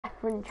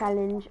different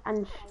challenge,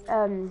 and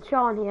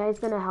Sean here is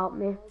gonna help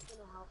me.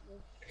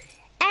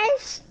 I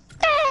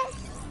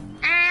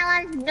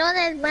want to do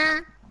this, bro.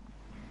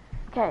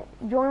 Okay,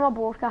 join my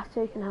broadcast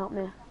so you can help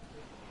me.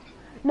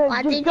 No,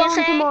 What just did go you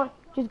onto say?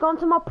 go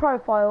onto my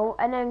profile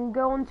and then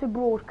go onto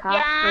broadcast.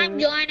 Yeah, I'm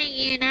joining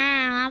you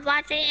now. I'm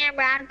watching your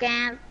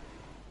broadcast.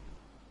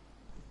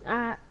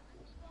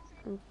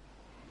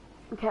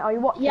 Okay, are you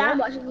watching? Yeah, I'm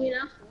watching you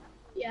now.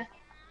 Yeah.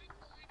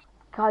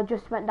 Okay, I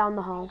just went down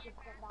the hole.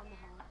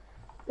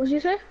 What did you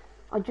say?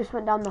 I just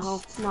went down the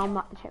hole. Now I'm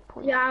at the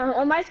checkpoint. Yeah,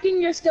 on my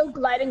screen you're still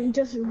gliding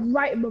just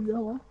right above the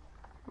hole.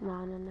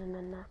 No.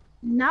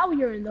 Now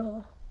you're in the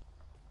hole.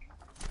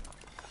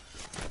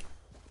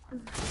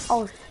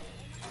 Oh.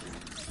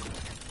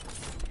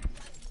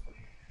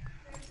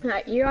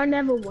 Right, you're on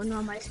level 1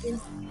 on my screen.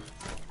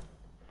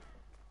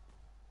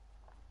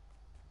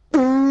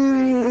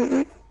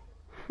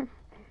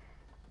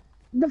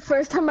 The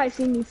first time I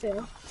seen you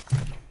fail.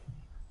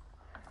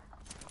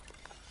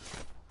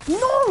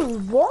 No,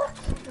 what?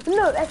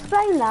 No,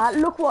 explain that.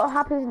 Look what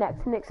happens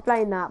next and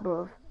explain that,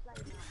 bro.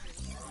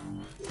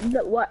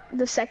 What?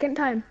 The second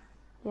time?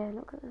 Yeah,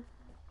 look at this.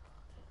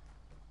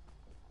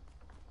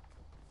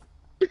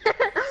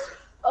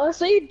 Oh,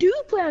 so you do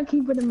play on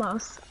keyboard and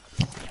mouse.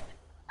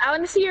 I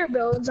want to see your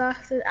builds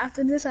after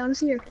this. I want to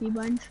see your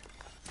keybinds.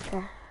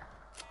 Okay.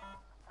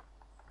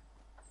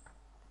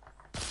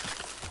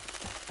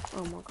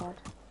 Oh my god.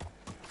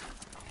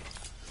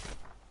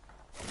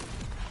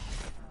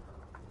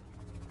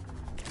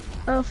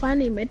 Oh,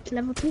 finally mid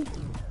level 2.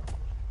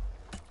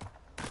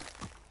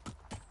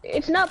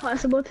 It's not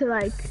possible to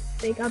like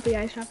take out the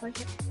ice trap like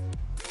that.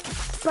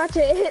 But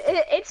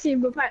it's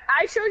super fun.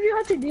 I showed you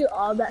how to do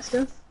all that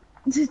stuff.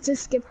 To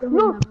skip the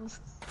whole levels.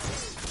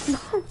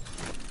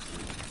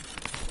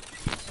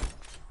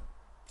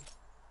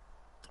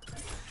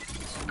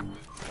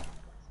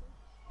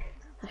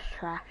 That's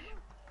trash.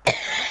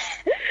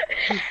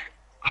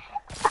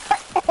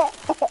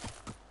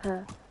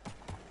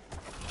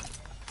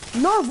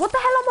 No, what the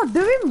hell am I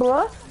doing,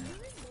 bro?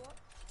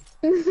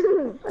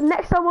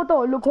 Next time I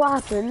do it, look what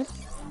happens.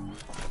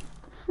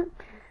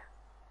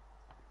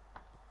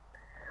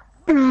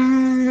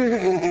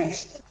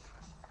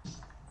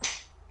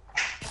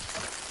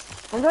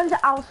 I'm going to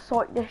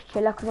outside this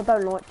chiller because I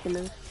don't like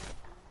chillers.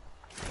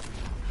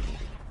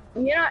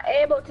 You're not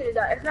able to do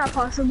that. It's not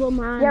possible,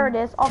 man. Here it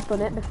is. I've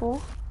done it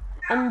before.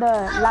 In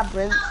the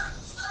labyrinth.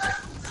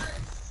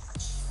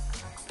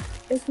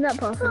 It's not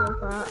possible,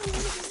 Pat.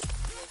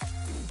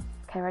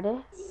 Okay,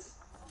 ready?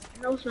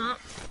 No, it's not.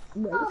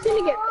 It's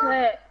gonna get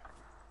cut.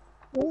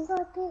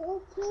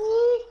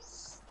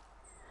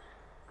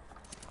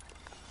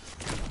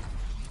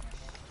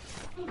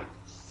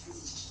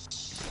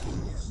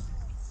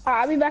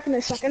 Alright, I'll be back in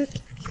a second.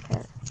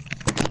 Okay.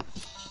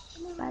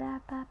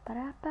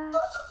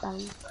 Ba-da-ba-ba-da-ba-bum.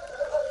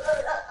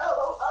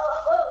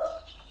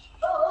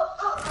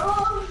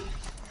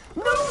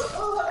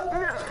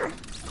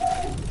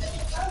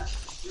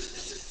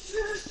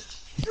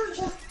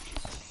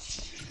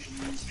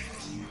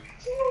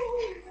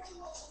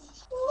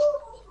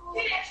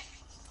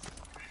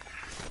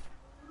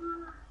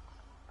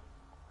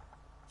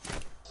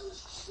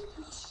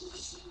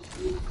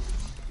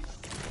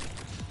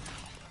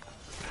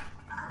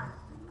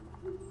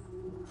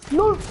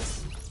 No!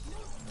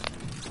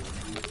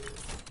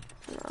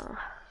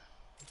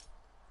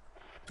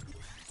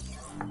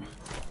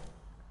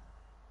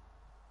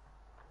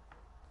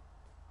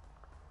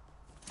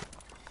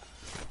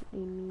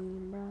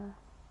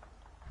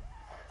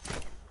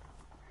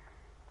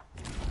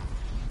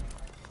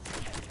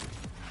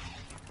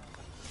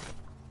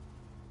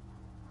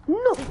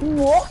 No,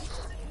 what?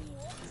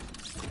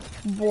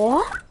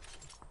 What?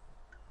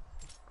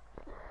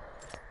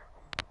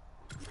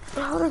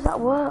 How does that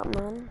work,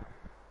 man?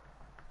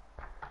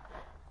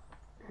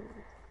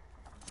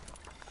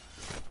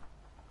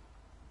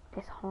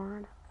 It's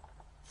hard.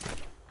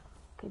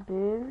 Okay,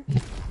 boom.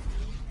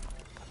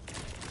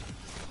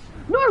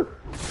 No!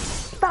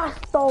 That's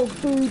dog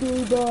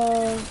doo-doo,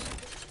 bro.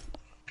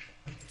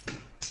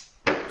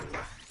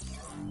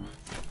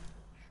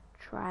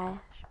 Trash.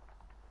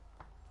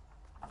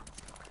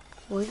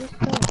 Why is it so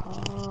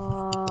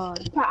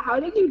hard? Pat, how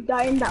did you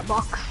die in that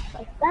box?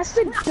 Like, that's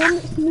the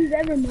dumbest move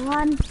ever,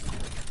 man.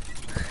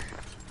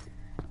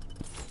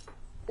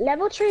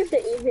 Level 3 is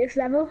the easiest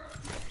level.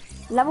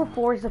 Level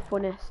 4 is the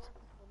funnest.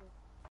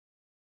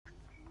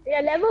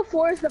 Yeah, level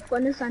 4 is the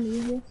funnest and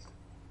easiest.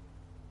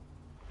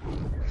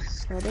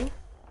 Ready?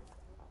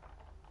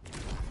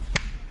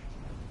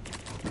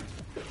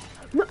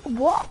 No,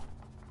 what?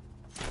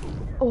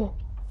 Oh.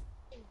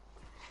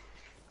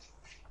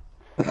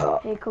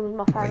 Here comes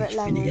my favourite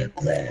level. You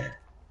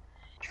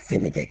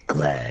finna get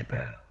glad,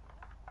 bro.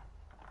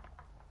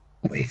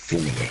 We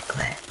finna get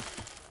glad.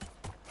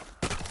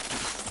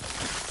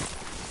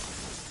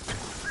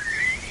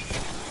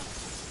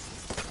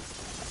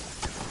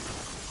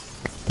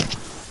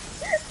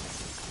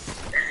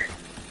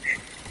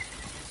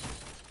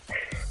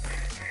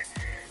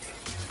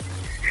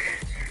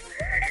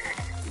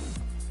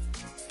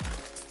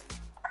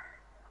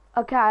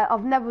 Okay,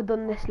 I've never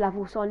done this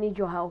level, so I need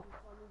your help.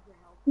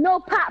 No,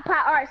 Pat.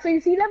 Alright, so you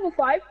see level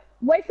 5?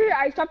 Wait for your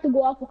ice trap to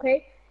go off,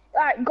 okay?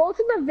 Alright, go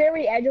to the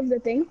very edge of the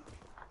thing.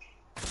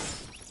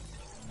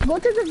 Go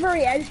to the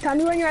very edge. Tell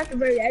me when you're at the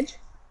very edge.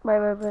 Wait.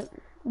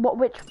 What?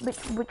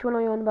 Which one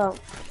are you on about?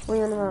 What are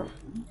you on about?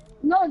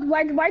 No,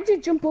 why'd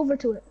you jump over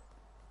to it?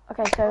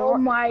 Okay, so Oh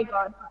my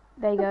god.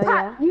 there you go.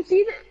 Pat, Yeah. you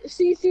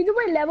see the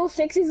way level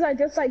 6 is like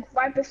just like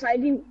right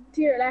beside you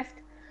to your left.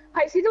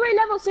 I see the way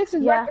level 6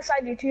 is Yeah. right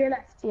beside you to your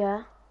left.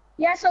 Yeah.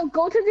 Yeah, so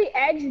go to the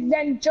edge,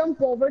 then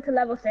jump over to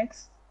level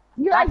 6.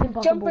 You That's like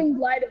impossible. jump and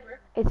glide over.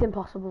 It's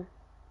impossible.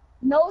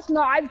 No, it's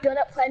not. I've done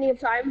it plenty of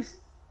times.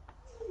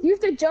 You have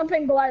to jump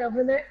and glide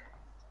over there.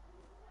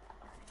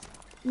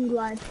 And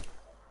glide.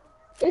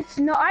 It's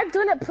no. I've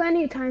done it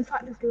plenty of times.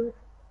 Pat, just do it.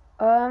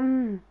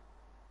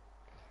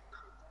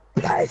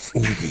 Life's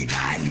easy,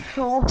 man.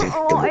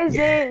 What is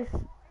this?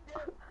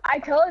 I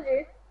told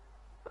you.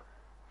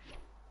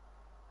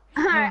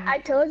 I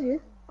told you.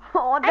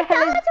 What the I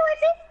hell told is? you.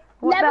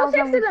 What the Level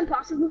hell's 6 is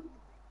impossible.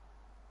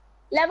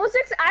 Level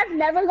 6, I've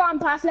never gone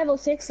past level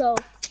 6, so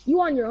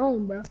you on your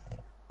own, bro.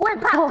 Wait,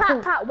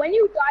 Pat, when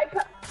you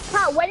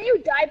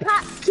die,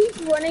 Pat,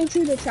 keep running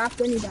through the trap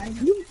when you die.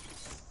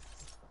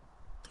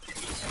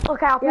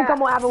 Okay, I think I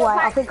might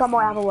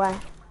have a way.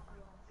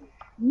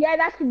 Yeah,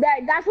 that's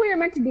what you're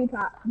meant to do,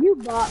 Pat. You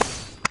bot.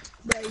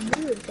 Bro,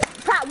 you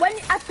Pat,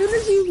 as soon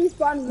as you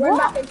respawn, run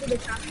back into the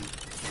trap.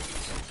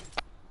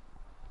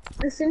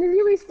 As soon as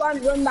you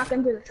respawn, run back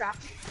into the trap.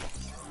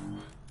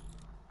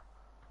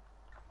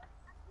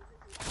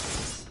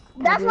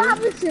 That's what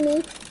happens to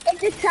me. If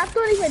the trap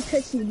don't even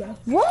touch you, bro.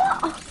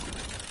 What?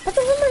 That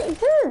doesn't make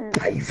sense.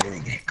 How you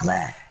feeling get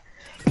glad?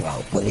 Bro,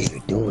 what are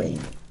you doing?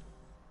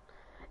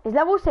 Is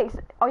level 6?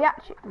 Oh yeah.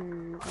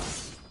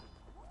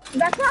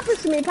 That's what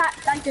happens to me, Pat.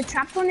 Like the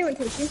trap don't even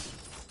touch you.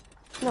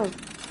 No.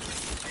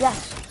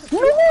 Yes. No!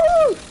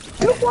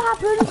 Look what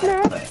happens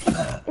next.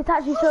 It's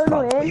actually so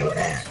annoying.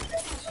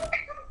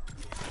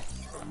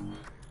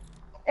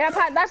 Yeah,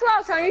 Pat, that's what I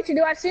was telling you to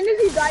do. As soon as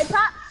you die,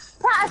 Pat,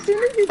 as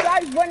soon as you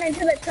die, run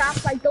into the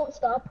traps, like, don't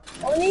stop.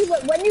 Only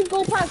when you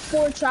go past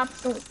 4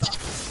 traps, don't stop.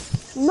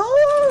 No!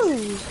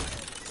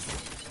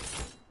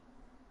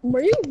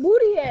 Where you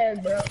booty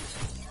head, bro?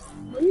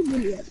 Where you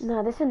booty head?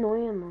 Nah, this is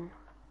annoying, man.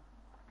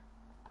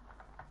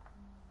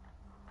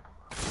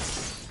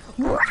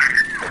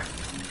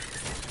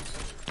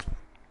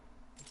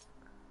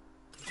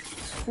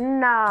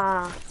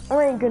 Nah,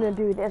 I ain't gonna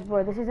do this,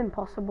 bro. This is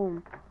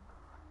impossible.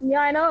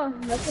 Yeah, I know.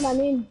 That's what I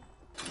mean.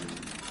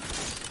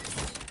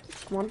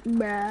 Come on.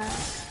 Bruh.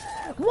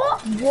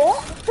 What?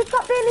 The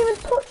trap didn't even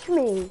touch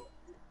me.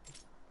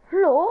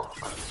 Look.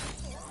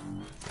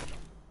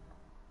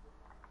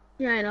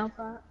 Yeah, I know,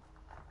 Pat.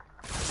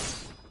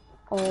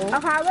 Oh.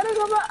 Okay, I gotta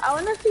go back. I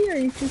wanna see your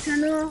YouTube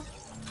channel.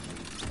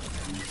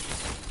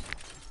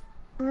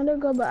 I wanna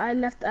go, but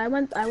I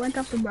went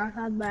off the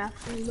broadcast by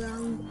accident,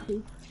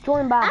 bro.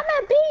 Join back. I'm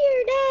gonna be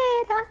your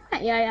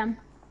dad. Yeah, I am.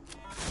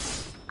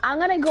 I'm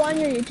gonna go on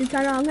your YouTube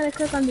channel. I'm gonna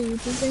click on the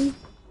YouTube thing.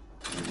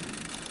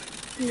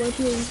 Go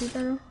to your YouTube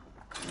channel.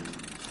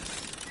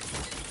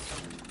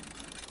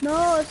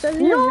 No, it says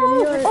in your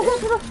video. I got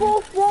to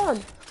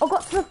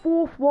the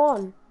 4th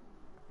one.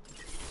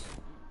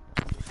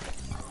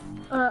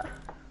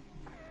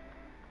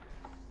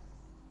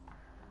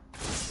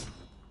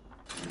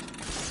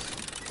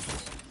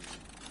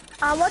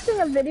 I'm watching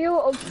a video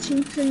of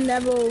Cheats and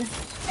Level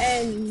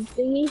and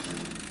Thingy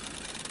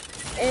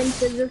and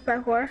Scissors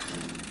Parkour.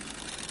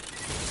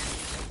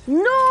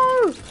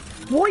 No!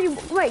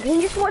 Wait, can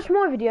you just watch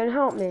my video and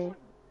help me?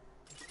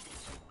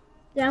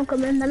 Yeah, I'm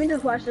coming. Let me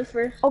just watch this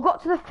first. I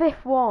got to the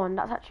 5th one.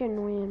 That's actually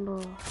annoying,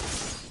 bro.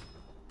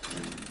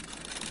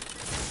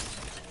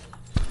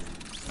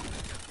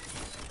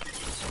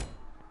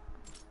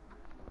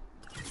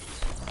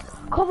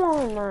 Come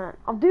on, man.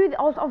 I've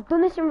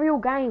done this in real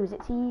games.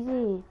 It's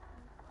easy.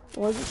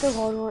 Why is it so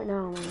hard right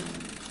now, man?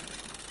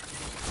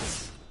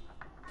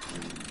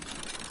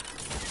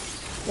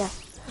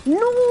 Yes.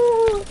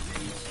 No!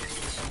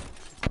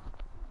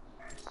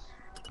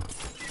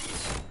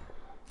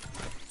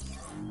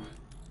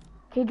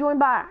 Can you join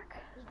back?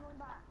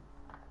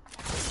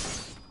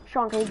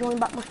 Sean, can you join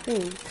back my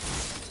stream?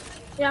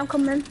 Yeah, I'm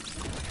coming.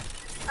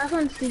 I just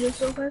want to see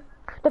this real quick.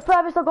 The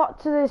furthest I got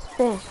to this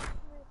 5th.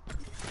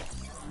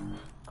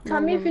 Tell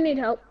me if you need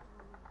help.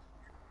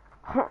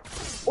 Wait,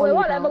 Wait,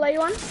 what level are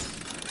you on?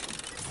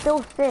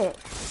 Still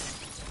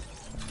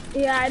 6.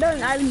 Yeah, I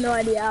have no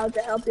idea how to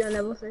help you on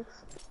level 6.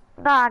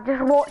 Nah,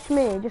 just watch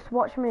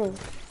me.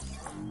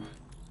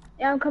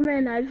 Yeah, I'm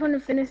coming. I just want to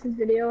finish this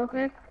video,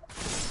 okay?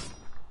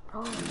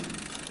 Oh.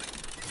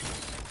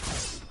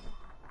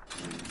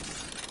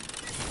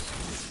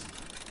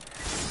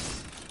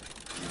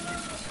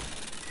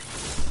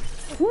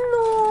 No!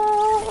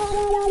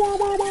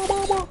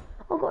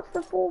 I got to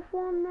the 4th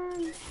one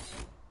then.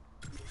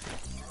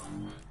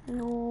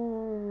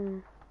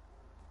 No.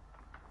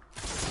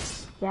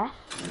 Yes?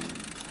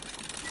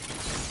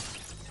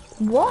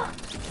 What?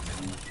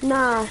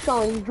 Nah,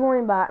 Sean, you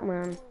join back,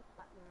 man.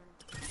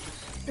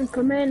 And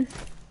come in.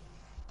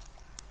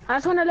 I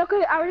just wanna look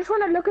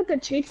at the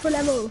cheat for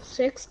level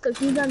 6 because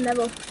he's on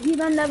level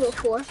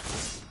 4.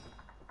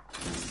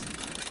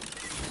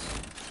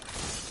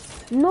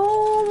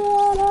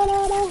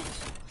 No.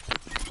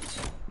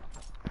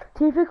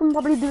 Tifa can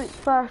probably do it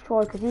first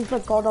try because he's the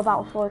god of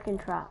outsloking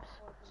traps.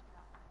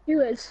 Who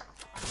is?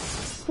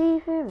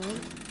 Tifa.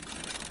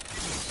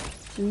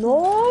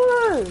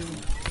 No.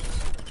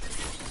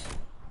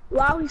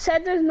 Wow, he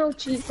said there's no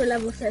cheat for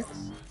level 6.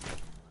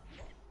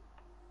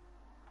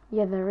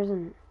 Yeah, there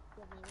isn't.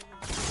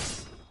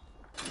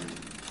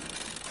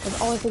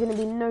 There's obviously going to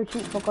be no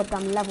cheat for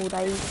goddamn level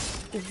that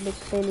is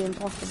literally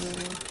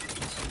impossible.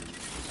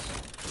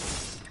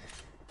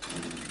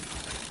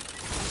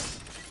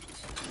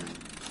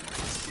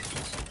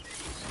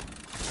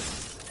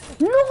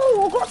 No,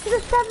 I got to the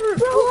 7th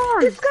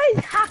one! This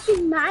guy's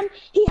hacking, man.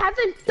 He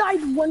hasn't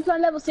died once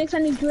on level 6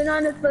 and he's doing it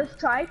on his first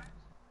try.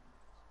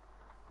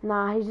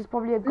 Nah, he's just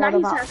probably a god Now he's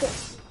about... hacking.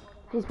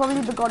 He's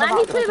probably the god And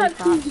about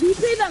traps. he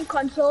plays on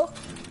console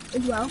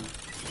as well.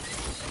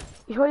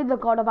 He's probably the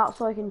god about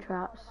soaking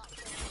traps.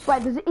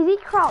 Wait, is he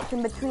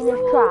crouching between his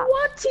Oh, traps?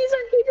 what? He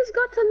just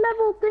got to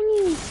level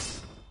thingy.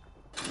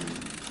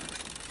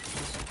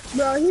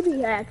 Bro, he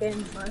be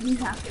hacking, bro. He's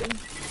hacking.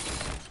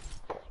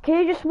 Can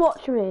you just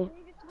watch me?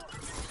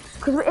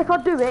 Because if I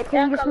do it,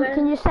 can you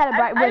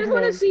celebrate I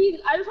with just me?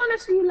 I just wanna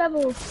see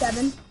level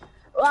 7.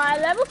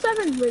 Level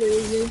 7 is really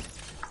easy.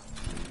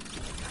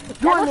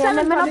 Join me, and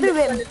then Level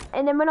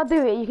 7 when I do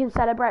probably it, you can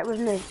celebrate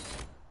with me.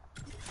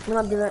 When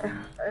I do it,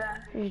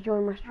 just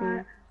join my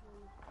stream.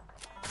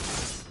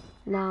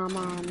 Nah,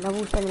 man,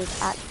 level 7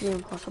 is actually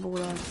impossible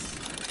though.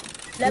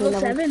 Level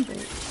 7?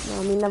 No,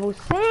 I mean level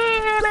 6.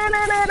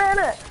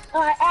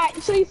 Alright,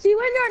 so you see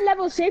when you're at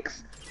level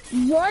 6,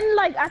 run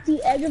like at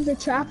the edge of the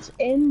traps,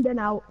 in then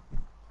out.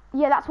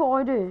 Yeah, that's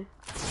what I do.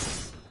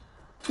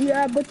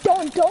 Yeah, but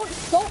don't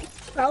crouch or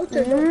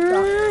don't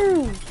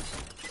stop.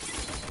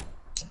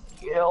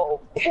 Yo,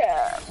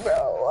 yeah,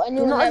 bro.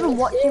 You're not even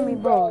watching me,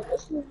 bro.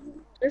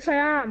 Yes, I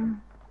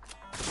am.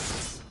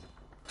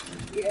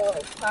 Yo,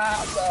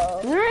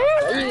 bro. You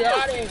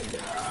got it.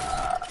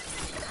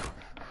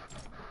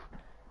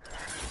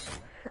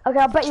 Okay,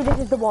 I bet you this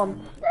is the one.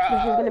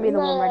 This is gonna be the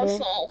one, ready? This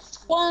is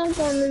the one.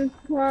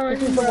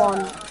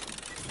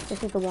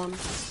 This is the one.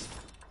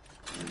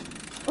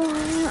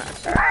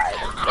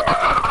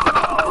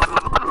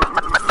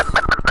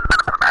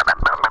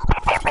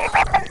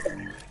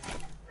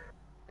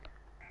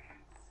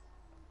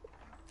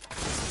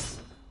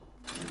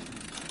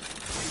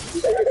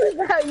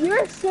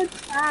 You're such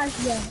ass,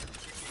 bro.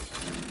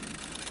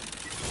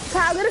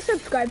 I'm gonna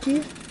subscribe to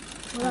you.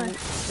 Alright.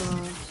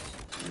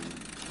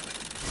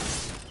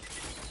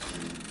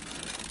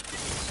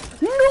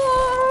 No!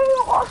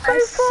 I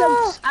got so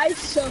far. I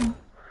subscribe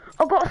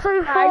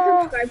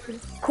to you.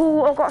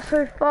 Cool, I got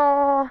so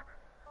far.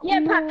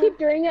 Yeah, Pat, keep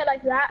doing it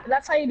like that.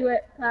 That's how you do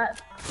it,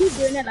 Pat. Keep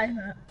doing it like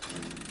that.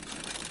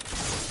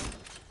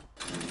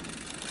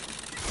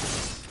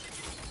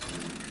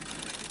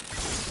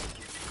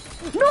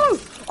 No!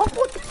 I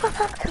thought this was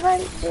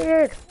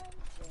activated.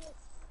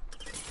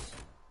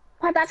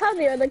 Pat, that's how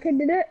the other kid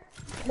did it.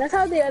 That's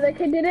how the other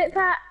kid did it,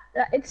 Pat.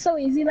 It's so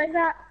easy like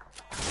that.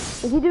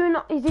 Did he do it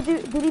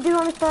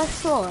on his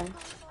first try?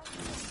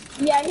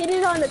 Yeah, he did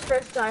it on his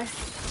first try.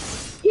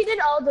 He did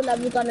all the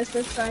levels on his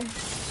first try.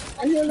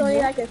 And he was only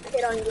like a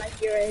kid on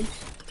like your age.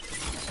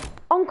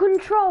 On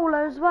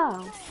controller as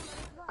well?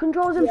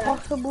 Control's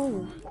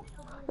impossible.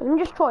 Let me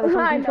just try this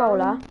on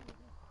controller.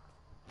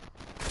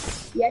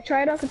 Yeah,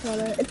 try it on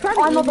controller. It's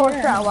probably I'm not going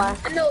easier. straight away.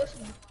 No.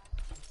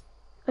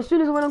 As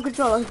soon as I went on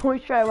controller, I was going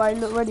straight away.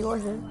 Not ready,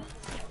 was it?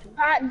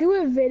 Do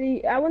a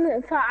video. I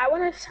wanna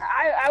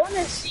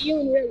see you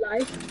in real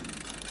life.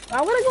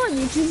 I wanna go on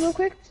YouTube real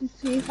quick to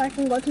see if I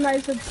can go to my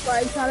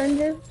subscribe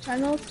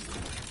channels.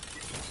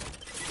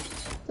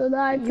 So that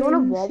I can. You wanna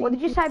what? What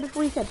did you say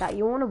before you said that?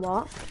 You wanna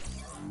what?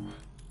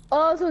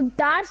 Oh, so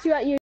that's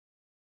what you.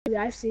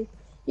 I see.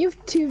 You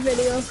have 2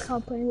 videos.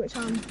 Can't play which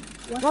one.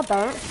 What? I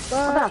don't.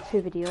 I don't have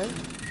 2 videos.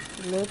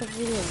 Loads of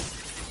videos.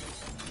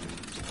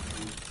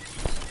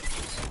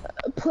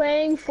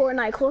 Playing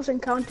Fortnite Close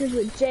Encounters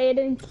with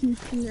Jaden,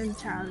 Keaton, and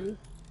Charlie.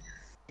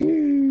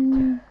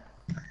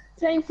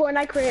 Playing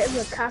Fortnite Creative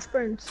with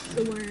Casper and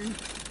Soren.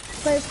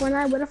 Play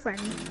Fortnite with a friend.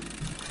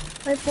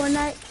 Play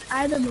Fortnite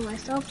either with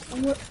myself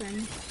or with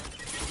friends.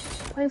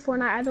 Play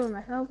Fortnite either with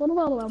myself or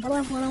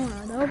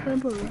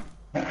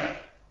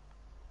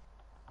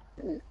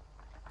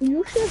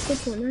you should have put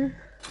Fortnite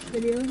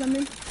videos, I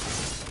mean.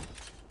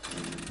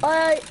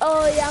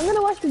 Oh yeah, I'm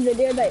gonna watch the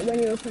video that when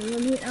you were playing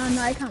with me. Oh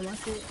no, I can't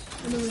watch it.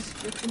 The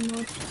restricted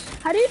mode.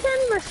 How do you turn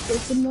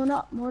restricted mode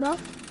off?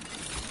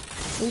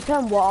 You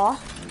turn what off?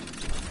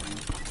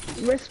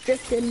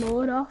 Restricted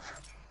mode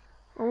off.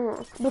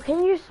 Oh, but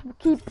can you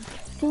stay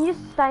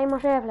in my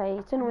share play?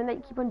 It's annoying that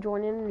you keep on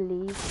joining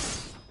and leave.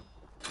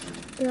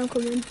 Yeah, I'm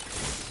coming.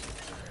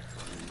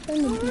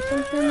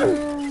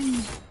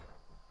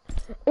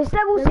 It's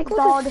level 6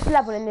 the hardest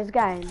level in this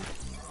game.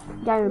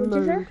 Game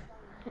mode.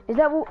 Is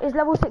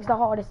level 6 the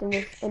hardest in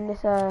this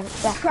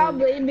death game?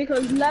 Probably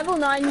because level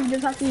 9 you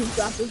just have to use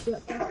grapples to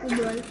get past the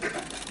door.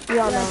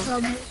 Yeah, I Yeah, know.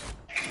 probably.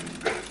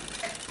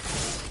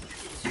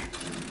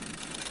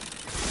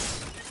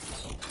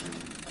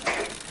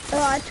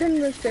 Oh, I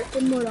turned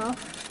restricted mode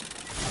off.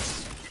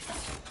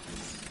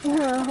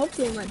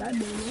 Hopefully my dad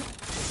doing it.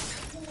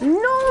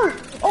 No!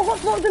 I got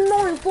to the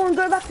 9th one.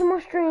 Go back to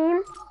my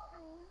stream.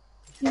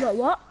 You got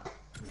what?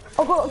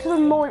 I got to the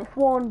 9th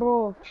one,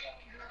 bro.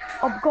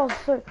 Oh god,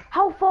 so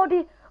how far do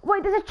you...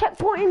 Wait, there's a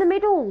checkpoint in the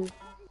middle.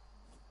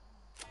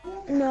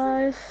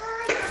 Nice.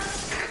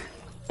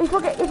 If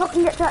I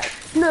can get to that...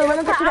 No, when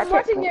I get to that I'm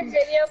watching your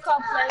checkpoint... video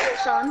called Playing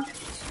with Sean.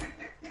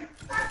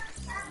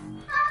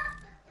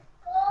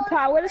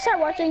 I want to start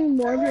watching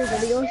more of your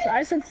videos.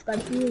 I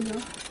subscribe to you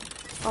now.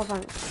 Oh,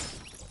 thanks.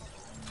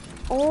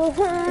 Oh,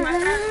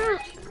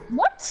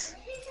 What?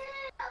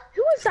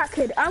 Who is that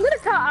kid? I'm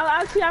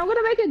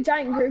gonna make a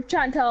giant group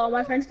chat and tell all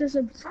my friends to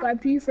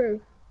subscribe to you for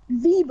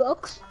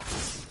V-Bucks.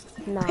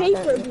 no,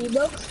 Paper don't.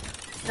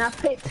 V-Bucks. Now,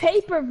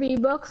 paper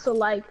V-Bucks, so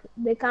like,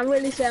 they can't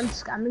really say I'm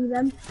scamming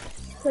them.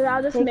 So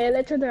I'll just mail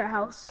it to their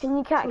house. Can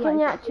you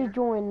actually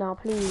join now,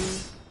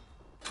 please?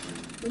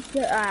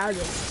 I'll do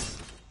it.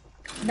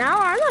 Now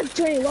I'm not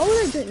joining. What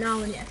would I do now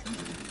in the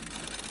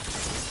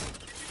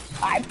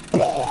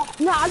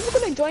No, I'm just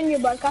gonna join your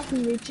broadcast on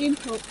YouTube.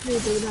 Hopefully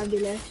they don't have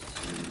delay.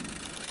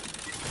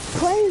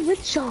 Play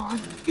with Sean.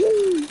 Yo,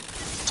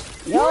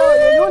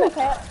 you're doing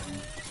okay.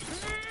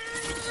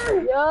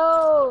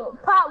 Yo,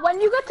 Pat, when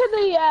you get to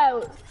the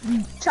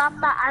chop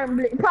that iron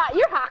blade, Pat,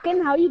 you're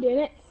hacking. How you doing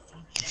it?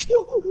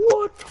 Yo,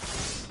 what?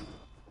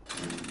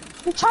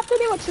 You chopped it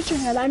in with such a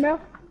headline, bro.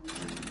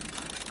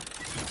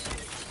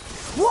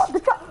 What? The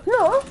trap?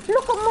 No,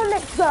 look at my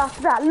next go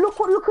after that. Look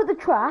at the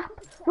trap.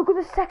 Look at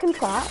the second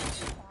trap.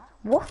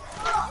 What?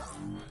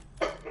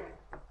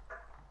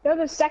 Yo,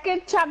 the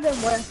second trap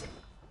didn't work.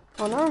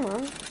 I know,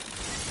 man.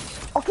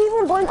 I keep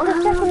on going to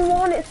the second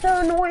one. It's so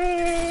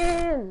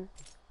annoying.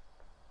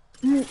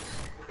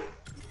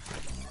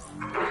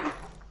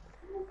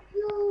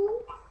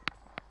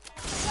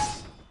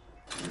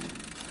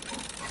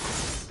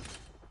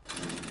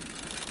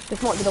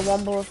 This might be the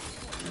one, bro.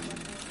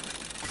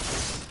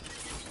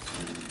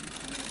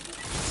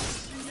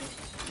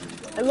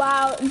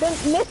 Wow,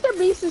 Mr.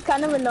 Beast is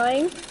kind of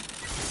annoying.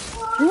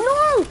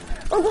 No!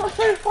 I got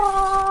so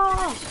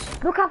far!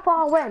 Look how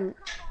far I went.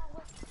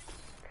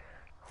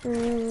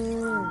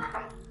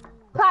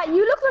 Pat,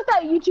 you look like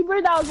that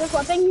YouTuber that was just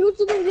watching. He was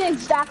using the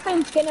exact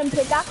same skin and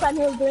pickaxe and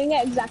he was doing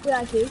it exactly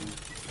like you.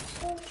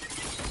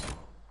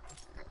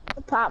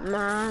 Pat,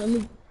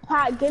 man.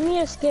 Pat, give me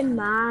a skin,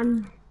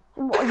 man.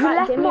 You Pat,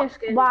 left give me my... a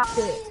skin. Wow.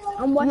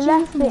 I'm watching You you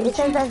left from it. It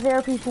says YouTube. there's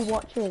 0 people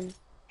watching.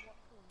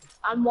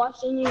 I'm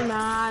watching you,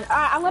 man.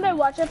 Alright, I'm gonna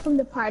watch it from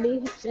the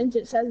party since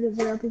it says there's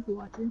 0 people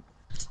watching.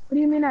 What do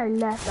you mean I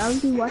left?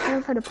 I've been watching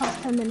it for the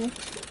past 10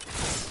 minutes.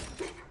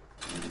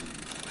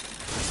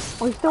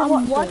 Oh, you still I'm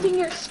watching? watching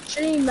your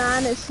stream,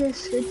 man. It just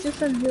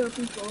says 0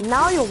 people.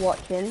 Now you're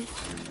watching.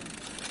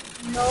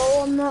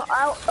 No, I'm not.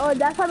 Oh,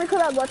 that's probably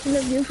because I'm watching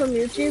the view from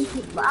YouTube.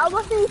 I was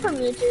watching you from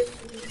YouTube.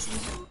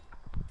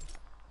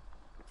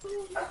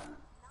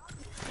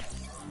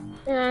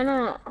 Yeah, I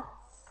know.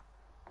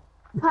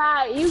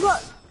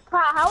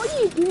 Pat, how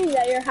are you doing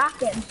that? You're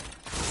hacking.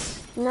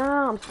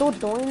 Nah, I'm still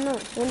doing it.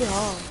 It's really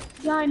hard.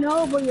 Yeah, I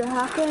know, but you're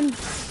hacking.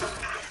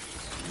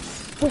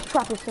 This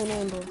trap is so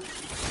annoying, bro.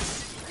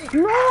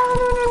 No!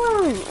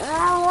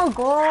 Oh my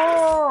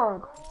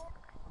god!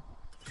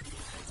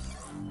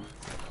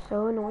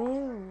 So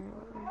annoying.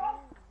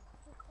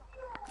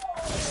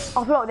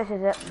 I feel like this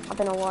is it. I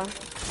don't know why.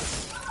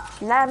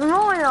 Never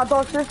mind, I'll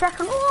dodge the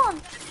second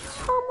one.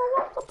 Oh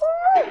my, what's the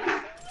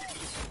point?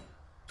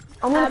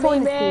 I'm gonna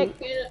find the seat.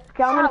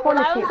 Okay, I'm gonna find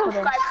the seat for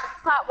this.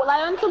 Pat, will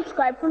I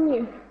unsubscribe from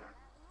you?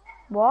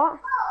 What?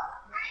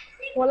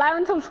 Will I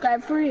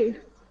unsubscribe for you?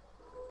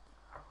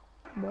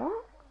 What?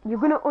 You're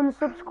gonna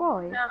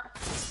unsubscribe?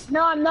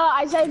 No, I'm not.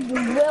 I said,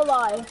 will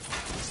I?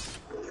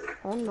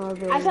 Oh no,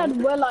 really. I said,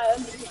 will I?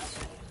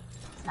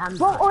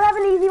 Well, I have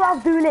an easy way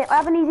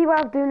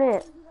of doing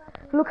it.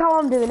 Look how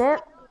I'm doing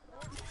it.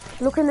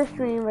 Look in the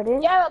stream, ready?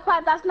 Yeah, but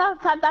Pat,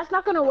 that's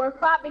not gonna work,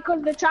 Pat,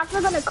 because the traps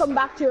are gonna come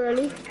back too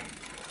early.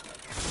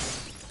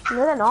 No,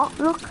 they're not.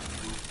 Look.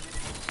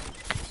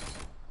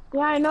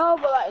 Yeah, I know,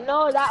 but like,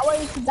 no, that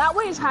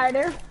way is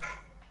harder.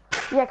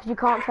 Yeah, because you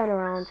can't turn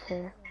around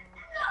here.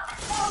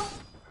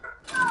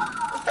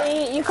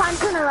 You can't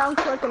turn around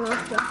quick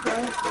enough. That's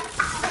why.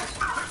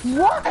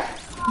 What?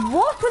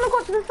 What? When I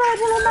got to the third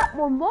one on that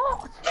one,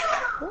 what?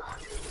 What?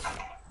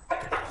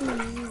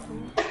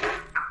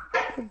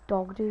 Good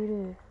dog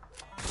doo-doo.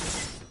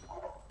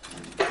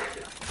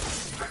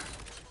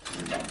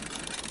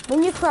 When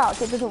you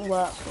crouch, it doesn't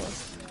work for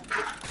us.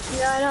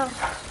 Yeah, I know.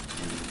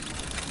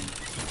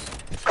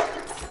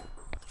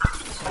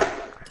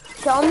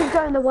 So I'm just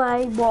going the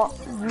way what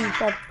you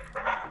said.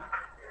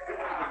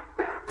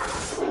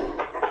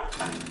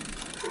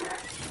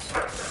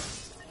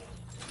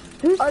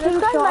 Who's Oh, this King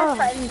guy's my Shot?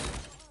 friend.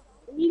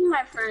 He's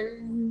my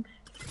friend.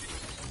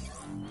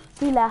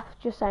 He left,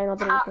 just saying, I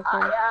didn't kick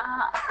him.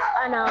 Yeah,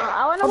 I know.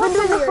 I wanna I've been watch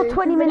doing some this of for your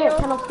 20 YouTube minutes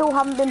videos. and I still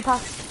haven't been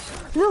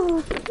past.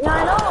 No. Yeah,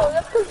 I know.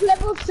 That's because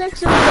level 6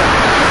 is yo,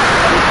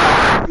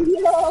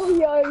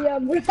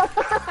 bro.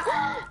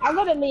 I'm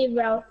gonna leave,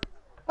 bro.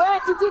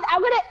 Wait, dude,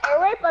 I'm gonna air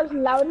rape as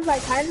loud as I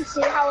can to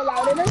see how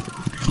loud it is.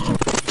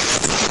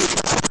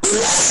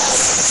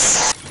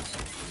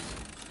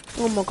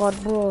 Oh my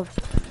god, bro.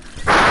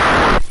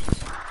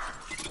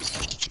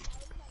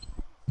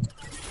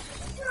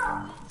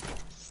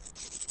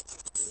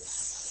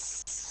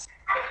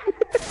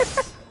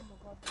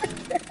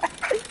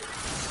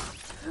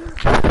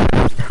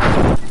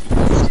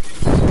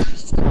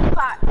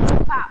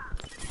 Pop.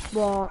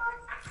 What?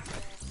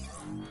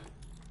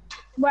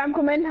 Where I'm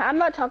coming, I'm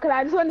not talking.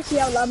 I just want to see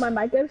how loud my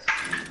mic is.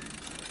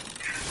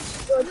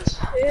 So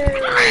chill.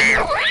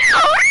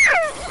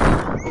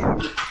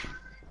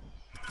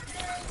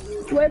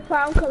 Wait,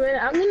 Pa, I'm coming.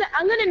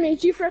 I'm gonna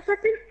mute you for a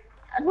second.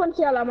 I just want to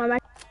see how loud my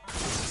mic.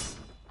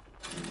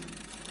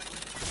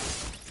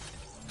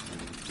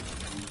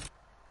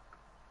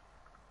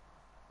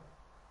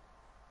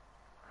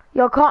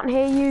 Yo, I can't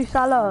hear you,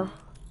 Salah.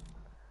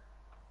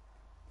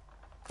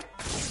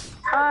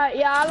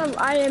 Yeah,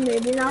 I am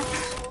maybe now.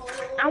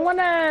 I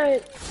wanna,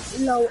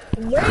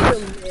 wait a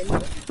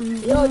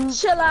minute. Yo,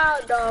 chill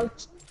out, dog.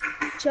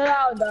 Chill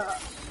out, dog.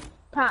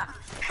 Pop.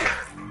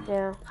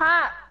 Yeah.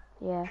 Pop.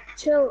 Yeah.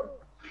 Chill.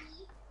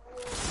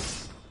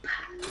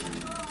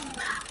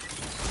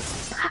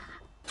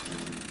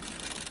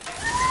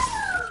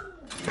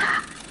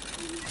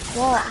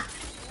 What?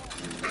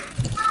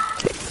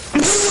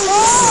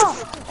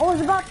 Oh! I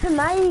was about to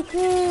make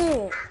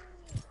it!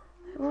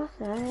 What's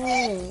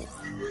that?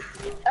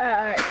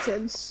 Alright,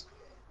 kids.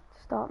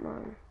 Stop,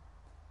 man.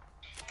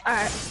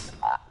 Alright.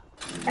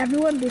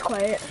 Everyone be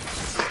quiet.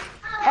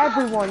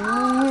 Everyone, you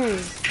mean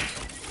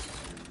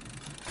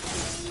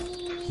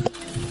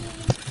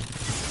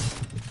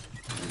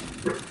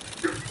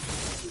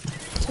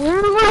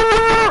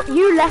you.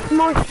 You left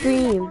my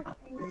stream.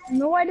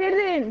 No, I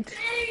didn't.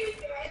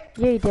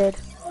 Yeah, you did.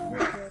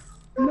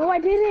 No, I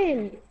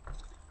didn't.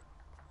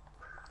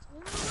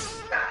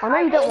 I know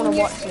you don't want to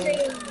watch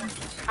it.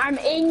 I'm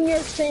in your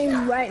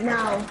stream right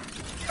now.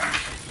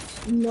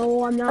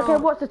 No, I'm not. Okay,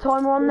 what's the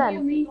timer on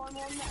then?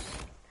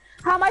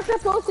 How am I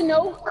supposed to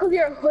know? Cause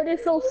your hood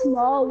is so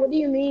small. What do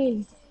you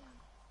mean?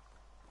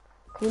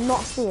 Can you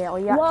not see it, or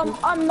you Well,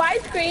 actually... on my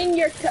screen,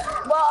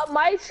 on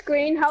my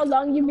screen, how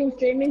long you've been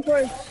streaming for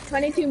is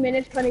 22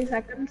 minutes, 20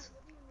 seconds.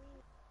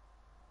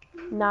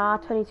 Nah,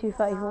 22,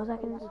 34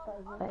 seconds.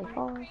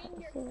 35,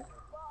 36.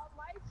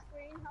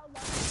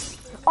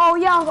 Oh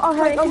yeah, I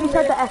heard, oh you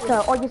said the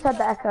echo, What do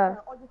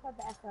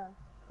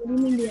you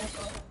mean the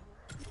echo?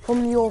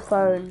 From your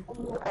phone.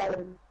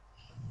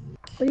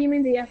 What do you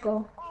mean the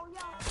echo?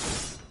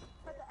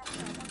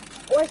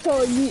 Wait,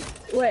 so you,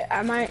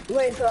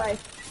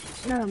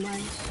 never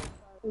mind.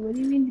 What do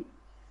you mean?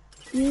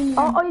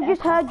 Oh, you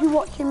just heard you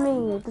watching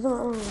me. It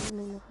doesn't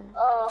mean nothing.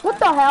 Oh, What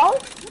the hell?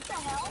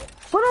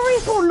 When I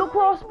respawn, look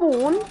where I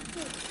spawned.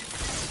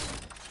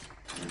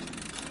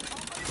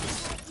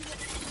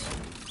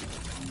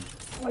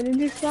 Where did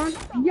you spawn?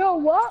 Yo,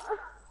 what?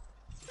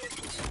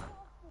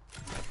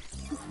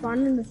 You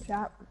spawned in the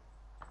trap.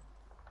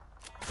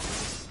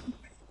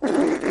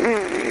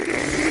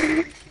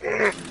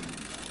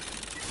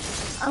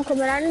 I'm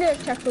coming. I need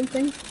to check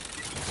something.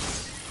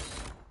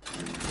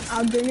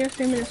 I'll do your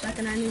stream in a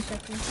second. I need to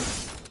check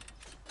something.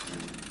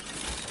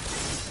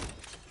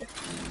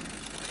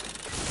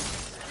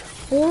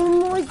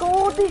 Oh my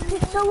god, this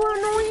is so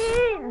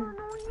annoying.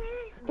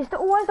 Is there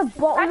always a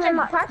bottom in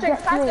that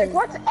Patrick,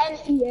 what's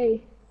NEA?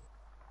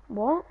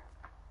 What?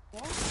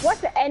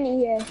 What's the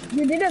NEA?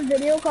 You did a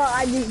video called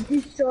I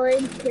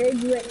Destroyed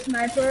Kids with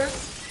Sniper.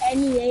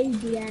 NEA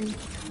the end.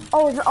 I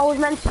was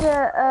meant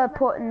to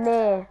put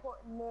near.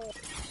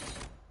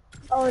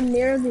 Oh,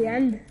 near the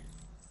end.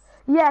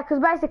 Yeah, because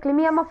basically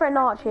me and my friend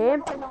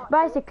Archie,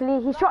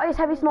 basically he shot his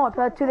heavy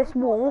sniper to this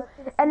wall,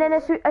 and then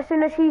as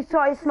soon as he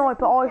shot his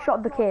sniper, I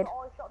shot the kid.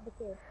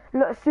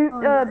 Look,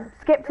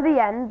 skip to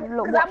the end.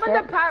 Look, watch I'm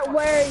at the part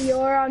where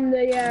you're on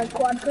the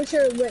quad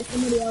pusher with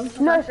somebody else.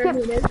 No, skip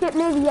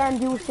near the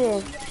end. You'll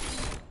see.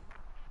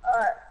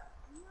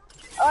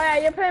 Oh yeah,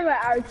 you're playing with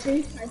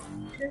Archie.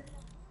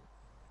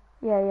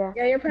 Yeah.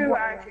 Yeah, you're playing with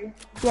Archie.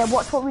 Yeah,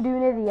 watch what we do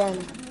near the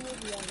end.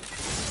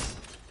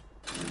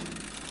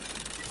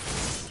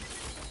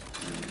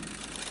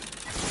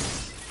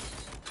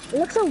 It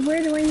looks so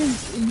weird when you,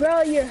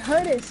 bro. Your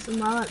hood is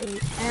small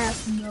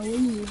ass, bro.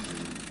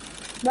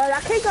 Bro,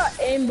 that kid got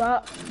aimed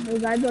up. The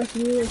guy just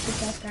really supposed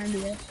to stand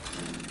here.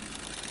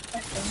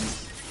 That's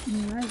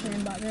funny. That's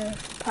aimed about there.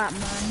 Pop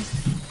mine.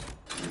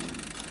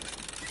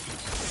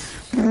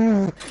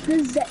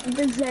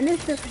 The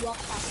Zenith just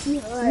walked off the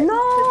hood. No,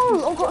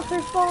 I got so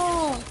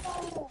far.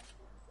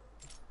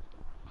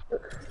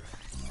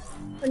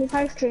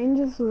 25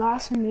 strangers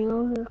last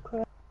meal.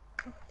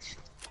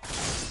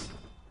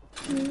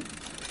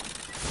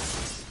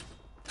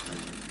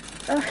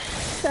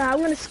 So I'm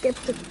gonna skip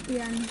to the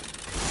end.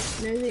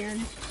 Near the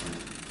end.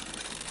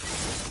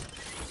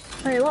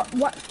 Wait,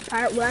 what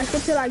part? When I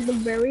get to like the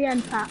very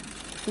end part.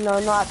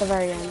 No, not at the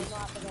very end.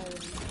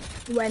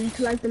 When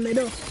to like the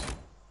middle.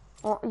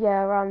 Oh,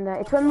 yeah, around there.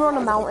 It's when we're on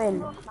a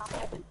mountain.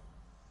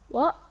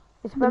 What?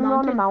 It's when we're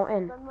on a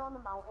mountain.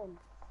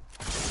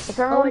 It's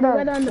when we're on the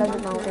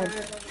mountain.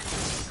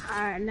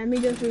 Alright, let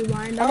me just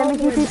rewind. And then we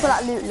see people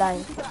at loot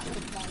line.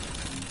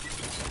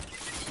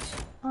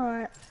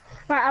 Alright.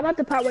 Alright, I'm at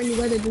the part when you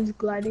guys are just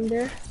gliding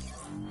there.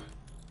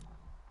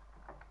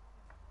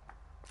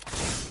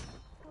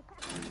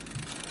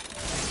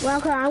 Well,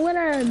 okay, I'm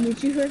gonna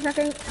mute you for a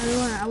second.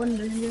 I wanna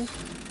listen to you.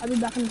 I'll be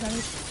back in a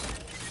second.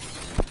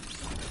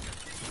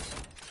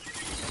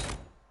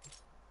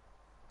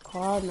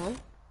 God, man.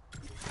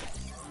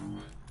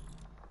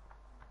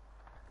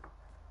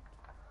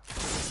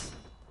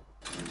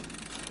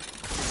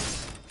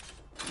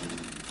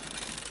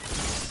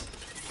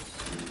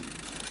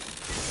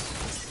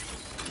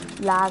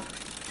 Lag.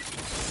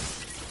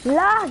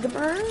 Lag,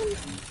 man.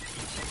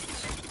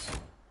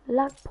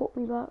 Lag put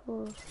me back.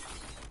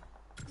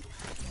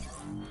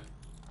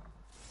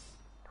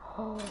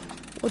 Oh,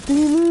 what do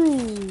you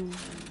mean?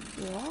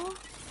 What?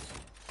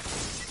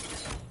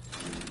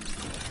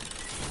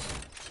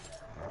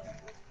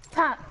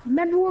 Pat,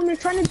 remember when we were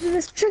trying to do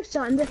this trick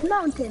shot on this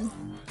mountain?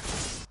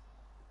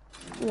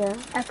 Yeah.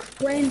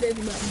 Explain this,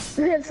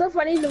 man. It's so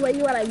funny the way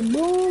you were like,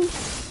 boom,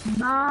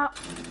 bop,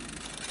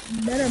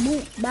 better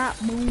boom, bop,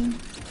 boom.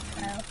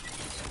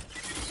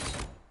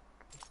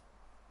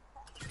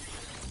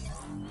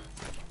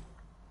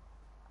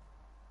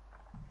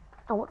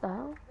 Oh, what the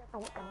hell? Oh,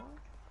 what the hell?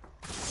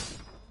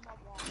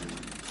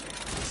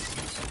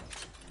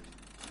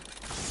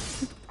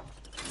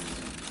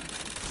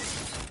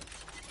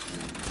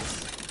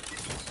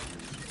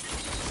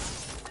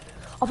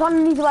 I found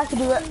an easy way to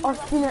do it. I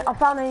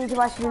found an easy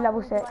way to do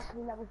level 6.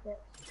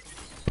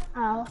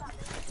 Ow.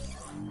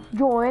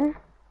 Join.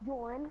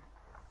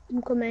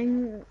 I'm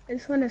coming. I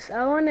just wanna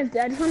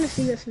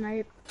see the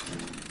snipe.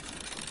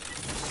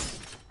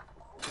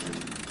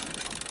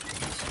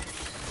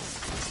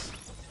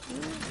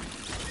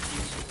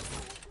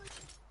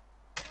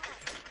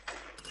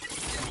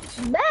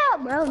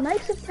 Damn, bro,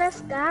 nice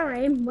suppressed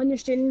Skyrim when you're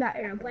shooting that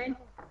airplane.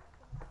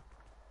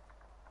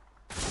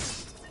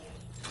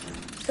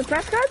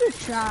 Suppressed guys are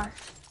trash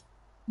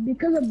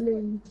because of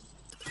bloom.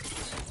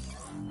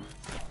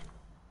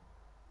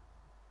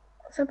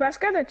 Suppressed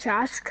guys are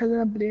trash because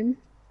of bloom.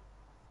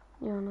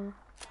 Yeah, no.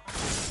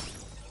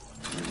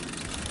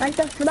 Like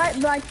the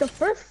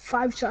first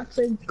 5 shots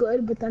are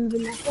good, but then the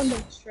next one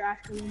is trash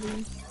because of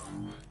bloom.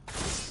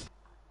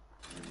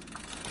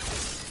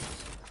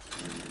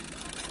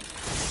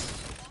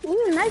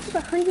 Ooh, nice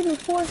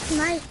 104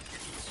 snipe.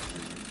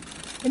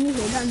 Let me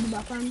hear that in the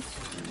background.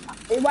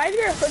 Why is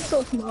your hood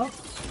so small?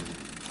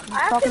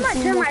 I actually might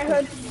turn my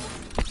hood.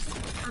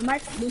 I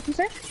might, what you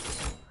say?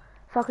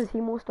 So I can see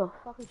more stuff.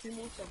 My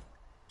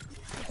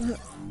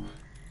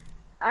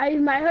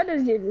hood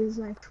is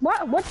like,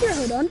 what's your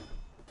hood on?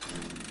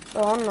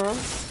 Oh, no.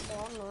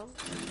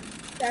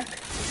 Check.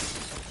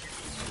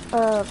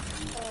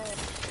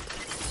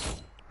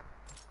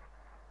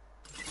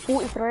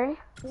 43.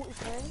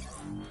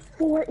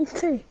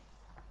 43.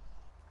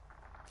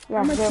 Yeah,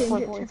 I'm gonna change it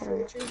to 43.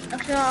 43.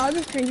 Actually, I'll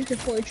just change it to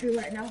 43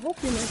 right now.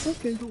 Hopefully my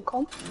sisters don't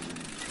come.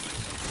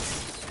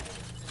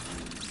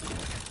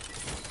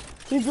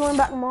 You join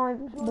back my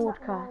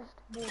broadcast.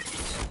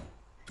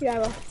 Yeah, I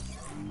will.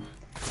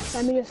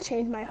 Let me just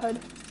change my hood.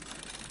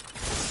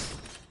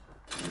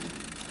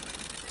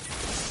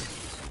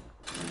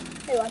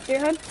 Hey, what's your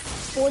hood?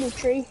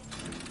 43.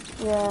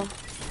 Yeah.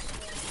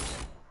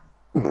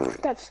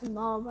 That's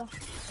small, bro.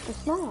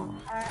 It's not.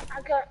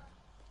 I got.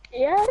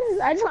 Yeah,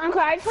 I just want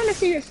to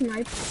see your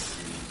snipe.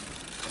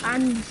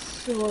 I'm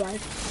so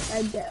like,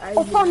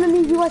 I found an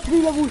easy way to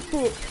do level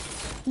 6.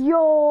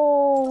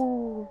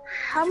 Yo.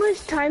 How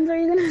much times are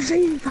you gonna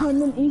say you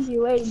found an easy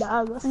way,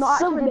 dog? That's No, I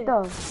so actually did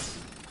though.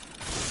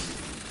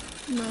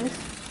 Nice.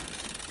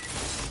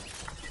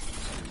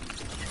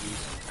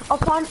 I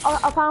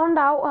found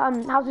out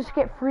how to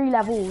skip 3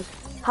 levels.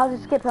 How to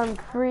skip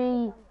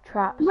 3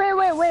 traps. Wait.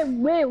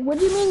 What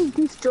do you mean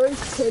destroys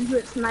kids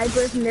with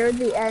snipers near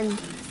the end?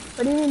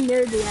 What do you mean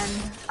near the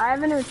end? I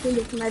haven't ever seen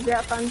this sniper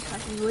at fun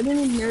seconds. What do you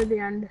mean near the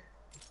end?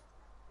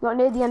 Not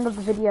near the end of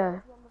the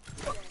video.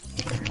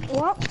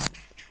 What?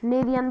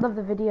 Near the end of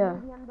the video.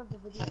 Yeah,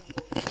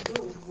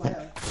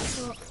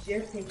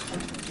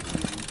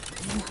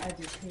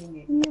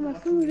 my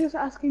friend was just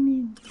asking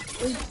me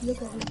to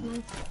look at his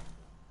knife.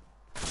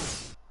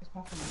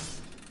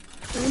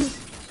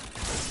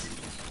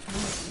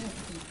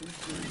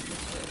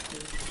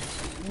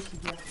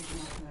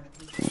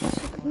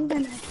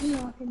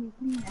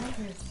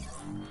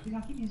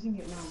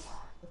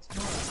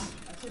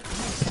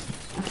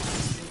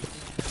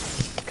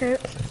 Okay.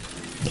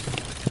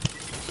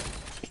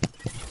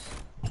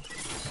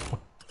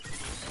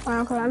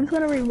 Okay, I'm just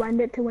gonna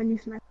rewind it to when you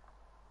snipe.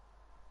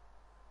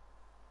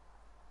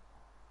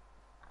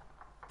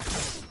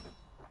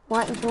 Why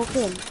aren't you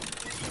talking?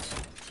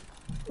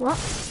 What?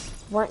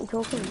 Why aren't you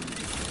talking?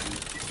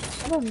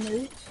 I don't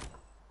know.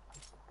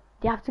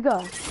 Do you have to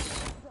go?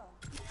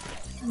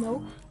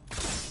 No.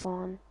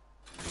 1,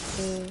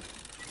 2,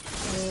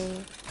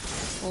 3,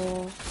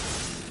 4.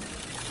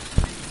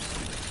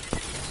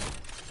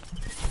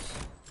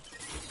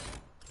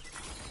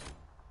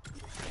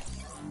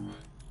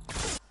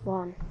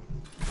 One,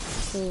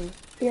 two,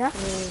 Yeah?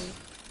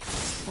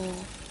 3, 4.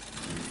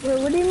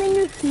 Wait, what do you mean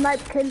you snipe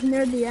kids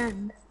near the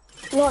end?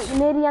 Look,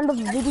 near the end of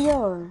the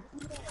video.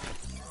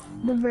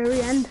 The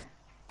very end?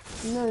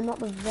 No, not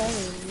the very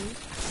end.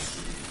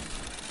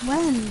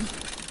 When?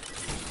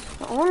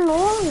 Oh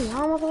no,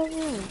 how am I going to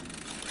do?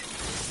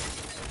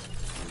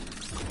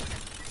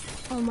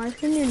 Oh, my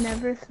friend, you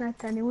never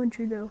sniped anyone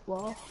through the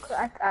wall.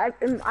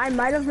 I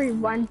might have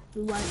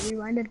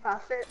rewinded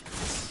past it.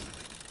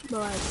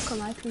 But like,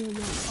 come on, it won't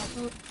pop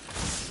up.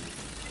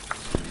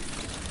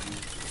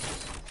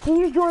 Can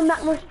you join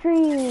back my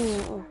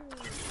stream?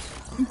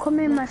 I'm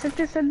coming. My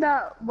sister said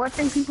that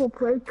watching people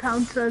play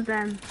counts as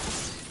What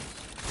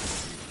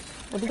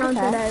did you counts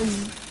say?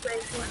 as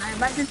playing Fortnite.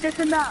 My sister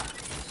said that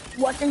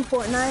watching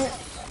Fortnite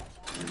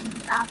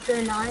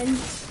after 9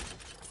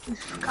 is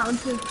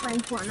counts as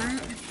playing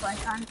Fortnite, so I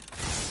can't.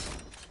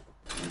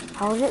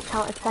 How is it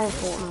count as playing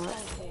Fortnite?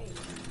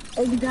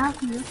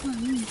 Exactly, that's what I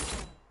mean.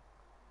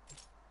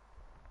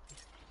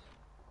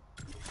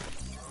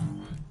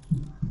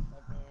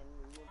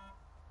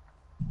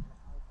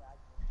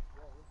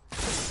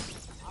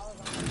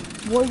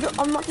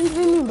 I'm not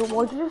even mean, but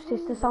why does your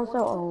sister sound so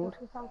old?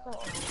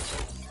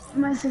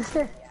 My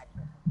sister,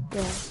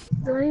 Yeah.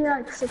 she's only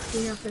like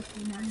 16 or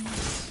 15 now.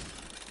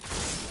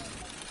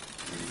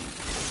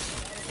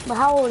 But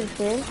how old is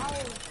she?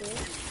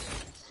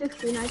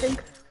 16, I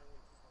think.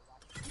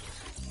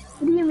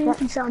 What do you mean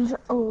she sounds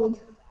old?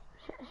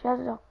 She has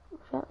a...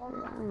 I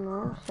don't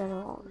know, she has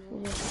old.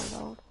 She just sounds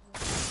old.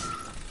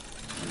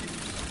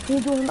 Can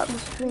you join back my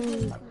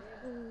stream?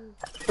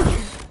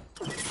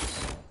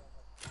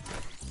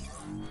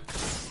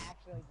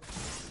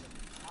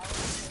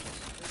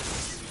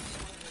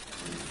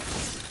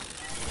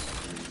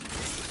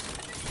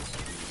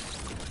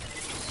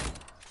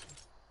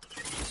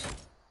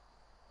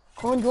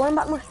 Come on, join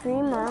back my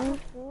stream, man.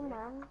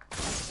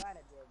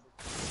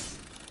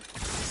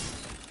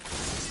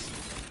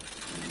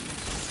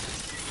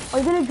 Are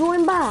you gonna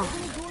join back?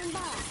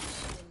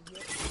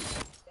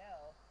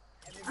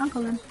 I'm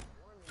coming.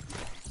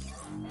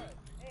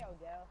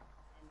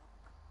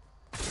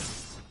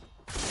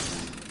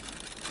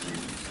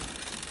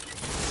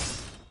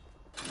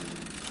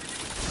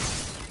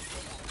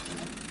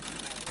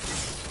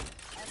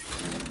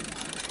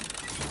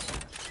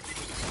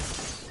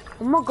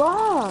 Oh my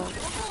god!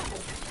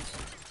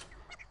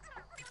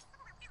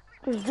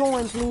 Just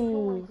join,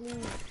 please.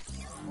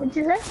 What'd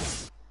you say?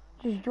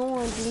 Just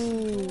join,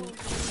 please.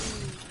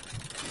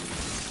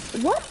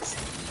 What?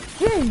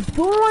 Just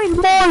join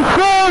my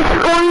face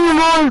on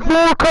my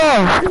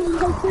podcast!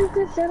 My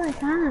sister said I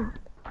can't.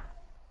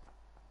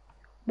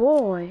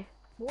 Boy.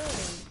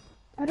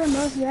 I don't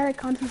know if you had a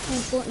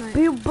contest on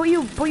Fortnite. But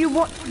you're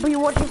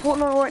watching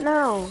Fortnite right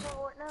now.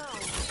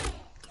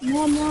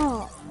 No, I'm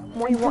not.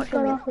 What are you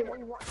watching?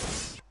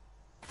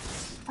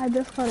 I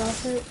just got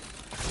off it.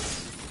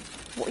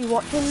 What are you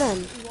watching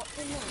then?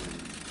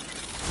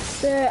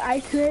 I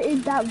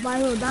created that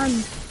viral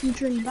dance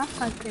featuring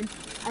Backpack Kid.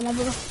 I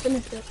never got to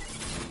finish it.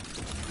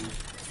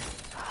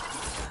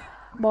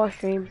 Bar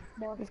stream.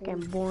 It's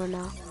getting boring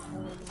now.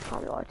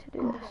 Can't be allowed to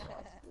do this.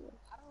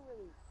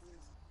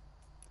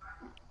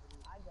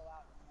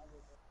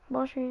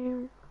 Bar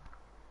stream.